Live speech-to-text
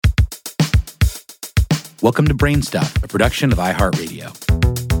Welcome to Brain Stuff, a production of iHeartRadio.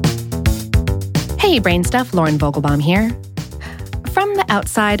 Hey, Brain Stuff, Lauren Vogelbaum here. From the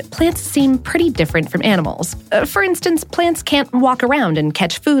outside, plants seem pretty different from animals. For instance, plants can't walk around and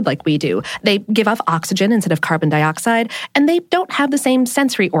catch food like we do. They give off oxygen instead of carbon dioxide, and they don't have the same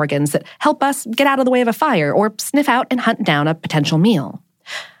sensory organs that help us get out of the way of a fire or sniff out and hunt down a potential meal.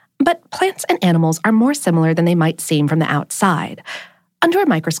 But plants and animals are more similar than they might seem from the outside. Under a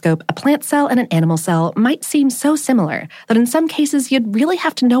microscope, a plant cell and an animal cell might seem so similar that in some cases you'd really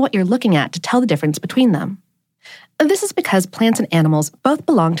have to know what you're looking at to tell the difference between them. This is because plants and animals both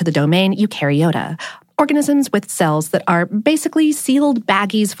belong to the domain Eukaryota, organisms with cells that are basically sealed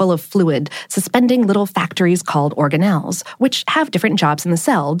baggies full of fluid, suspending little factories called organelles, which have different jobs in the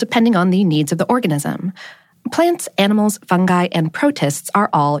cell depending on the needs of the organism. Plants, animals, fungi, and protists are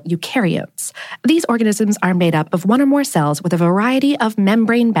all eukaryotes. These organisms are made up of one or more cells with a variety of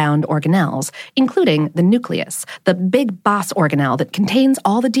membrane-bound organelles, including the nucleus, the big boss organelle that contains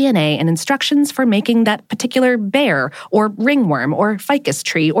all the DNA and instructions for making that particular bear, or ringworm, or ficus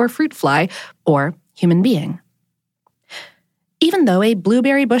tree, or fruit fly, or human being. Even though a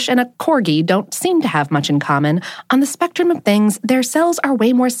blueberry bush and a corgi don't seem to have much in common, on the spectrum of things, their cells are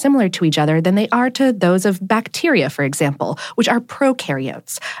way more similar to each other than they are to those of bacteria, for example, which are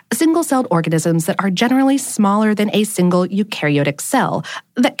prokaryotes, single-celled organisms that are generally smaller than a single eukaryotic cell,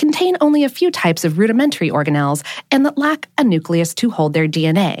 that contain only a few types of rudimentary organelles, and that lack a nucleus to hold their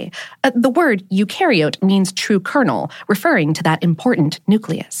DNA. The word eukaryote means true kernel, referring to that important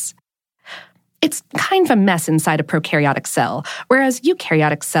nucleus. It's kind of a mess inside a prokaryotic cell, whereas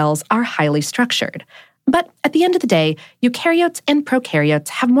eukaryotic cells are highly structured. But at the end of the day, eukaryotes and prokaryotes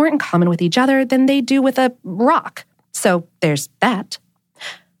have more in common with each other than they do with a rock. So there's that.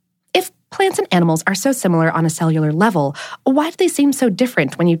 If plants and animals are so similar on a cellular level, why do they seem so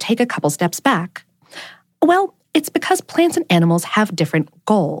different when you take a couple steps back? Well, it's because plants and animals have different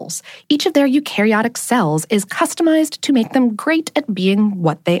goals. Each of their eukaryotic cells is customized to make them great at being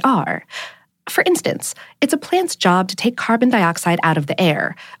what they are. For instance, it's a plant's job to take carbon dioxide out of the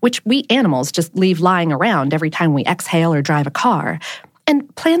air, which we animals just leave lying around every time we exhale or drive a car.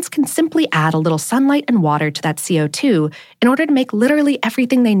 And plants can simply add a little sunlight and water to that CO2 in order to make literally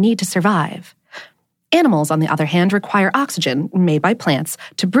everything they need to survive. Animals, on the other hand, require oxygen, made by plants,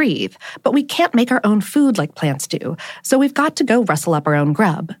 to breathe, but we can't make our own food like plants do, so we've got to go rustle up our own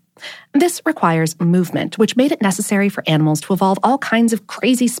grub. This requires movement, which made it necessary for animals to evolve all kinds of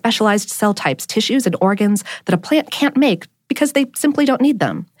crazy specialized cell types, tissues, and organs that a plant can't make because they simply don't need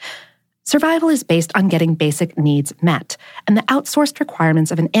them. Survival is based on getting basic needs met, and the outsourced requirements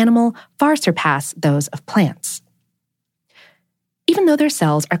of an animal far surpass those of plants. Even though their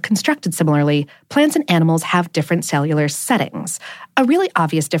cells are constructed similarly, plants and animals have different cellular settings. A really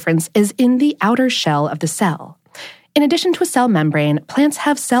obvious difference is in the outer shell of the cell. In addition to a cell membrane, plants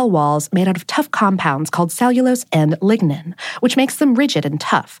have cell walls made out of tough compounds called cellulose and lignin, which makes them rigid and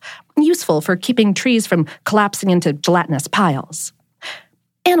tough, useful for keeping trees from collapsing into gelatinous piles.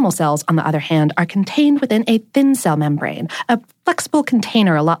 Animal cells, on the other hand, are contained within a thin cell membrane, a flexible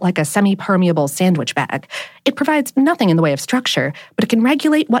container a lot like a semi-permeable sandwich bag. It provides nothing in the way of structure, but it can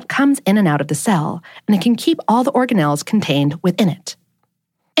regulate what comes in and out of the cell, and it can keep all the organelles contained within it.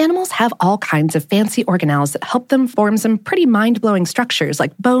 Animals have all kinds of fancy organelles that help them form some pretty mind-blowing structures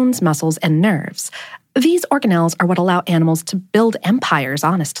like bones, muscles, and nerves. These organelles are what allow animals to build empires,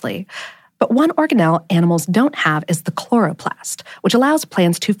 honestly. But one organelle animals don't have is the chloroplast, which allows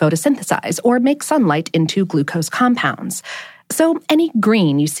plants to photosynthesize or make sunlight into glucose compounds. So any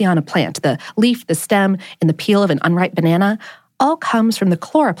green you see on a plant, the leaf, the stem, and the peel of an unripe banana, all comes from the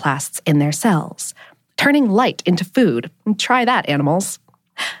chloroplasts in their cells. Turning light into food. Try that, animals.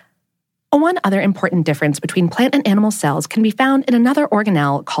 One other important difference between plant and animal cells can be found in another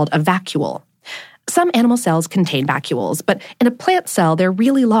organelle called a vacuole. Some animal cells contain vacuoles, but in a plant cell they're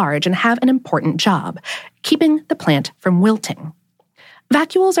really large and have an important job, keeping the plant from wilting.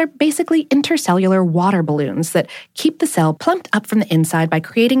 Vacuoles are basically intercellular water balloons that keep the cell plumped up from the inside by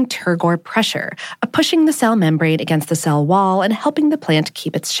creating turgor pressure, pushing the cell membrane against the cell wall and helping the plant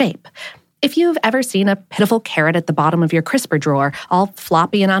keep its shape. If you've ever seen a pitiful carrot at the bottom of your crisper drawer, all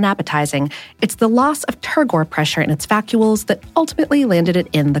floppy and unappetizing, it's the loss of turgor pressure in its vacuoles that ultimately landed it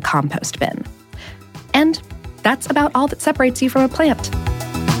in the compost bin. And that's about all that separates you from a plant.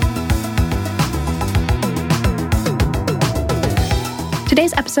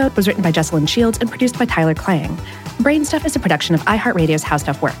 Today's episode was written by Jessalyn Shields and produced by Tyler Klang. Brain Stuff is a production of iHeartRadio's How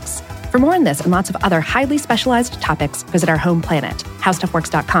Stuff Works. For more on this and lots of other highly specialized topics, visit our home planet,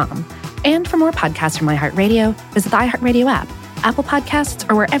 howstuffworks.com. And for more podcasts from iHeartRadio, visit the iHeartRadio app, Apple Podcasts,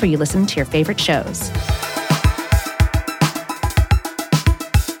 or wherever you listen to your favorite shows.